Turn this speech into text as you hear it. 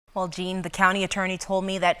Well, Gene, the county attorney told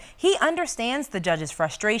me that he understands the judge's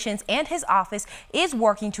frustrations and his office is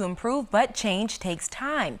working to improve, but change takes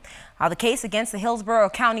time. The case against the Hillsborough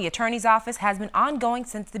County Attorney's Office has been ongoing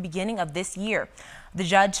since the beginning of this year. The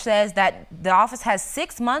judge says that the office has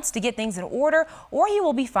 6 months to get things in order or he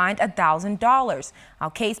will be fined $1,000.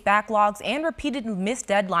 Case backlogs and repeated missed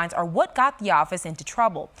deadlines are what got the office into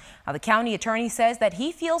trouble. The county attorney says that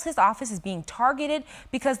he feels his office is being targeted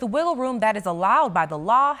because the wiggle room that is allowed by the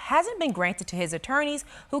law hasn't been granted to his attorneys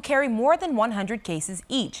who carry more than 100 cases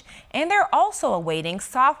each. And they're also awaiting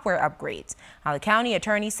software upgrades. The county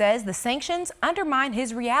attorney says the sanctions undermine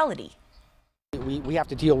his reality. We have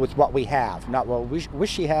to deal with what we have, not what we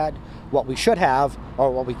wish he had, what we should have, or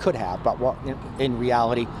what we could have, but what in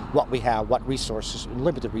reality, what we have, what resources,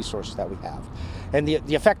 limited resources that we have. And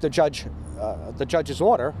the effect of the judge's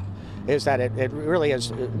order is that it really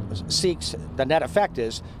seeks, the net effect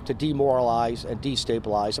is to demoralize and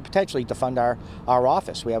destabilize and potentially defund our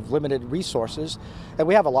office. We have limited resources and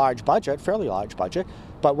we have a large budget, fairly large budget,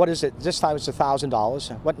 but what is it? This time it's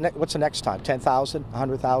 $1,000. What's the next time? 10,000,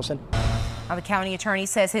 100,000? The county attorney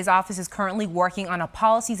says his office is currently working on a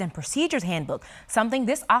policies and procedures handbook, something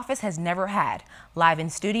this office has never had. Live in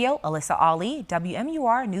studio, Alyssa Ali,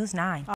 WMUR News 9.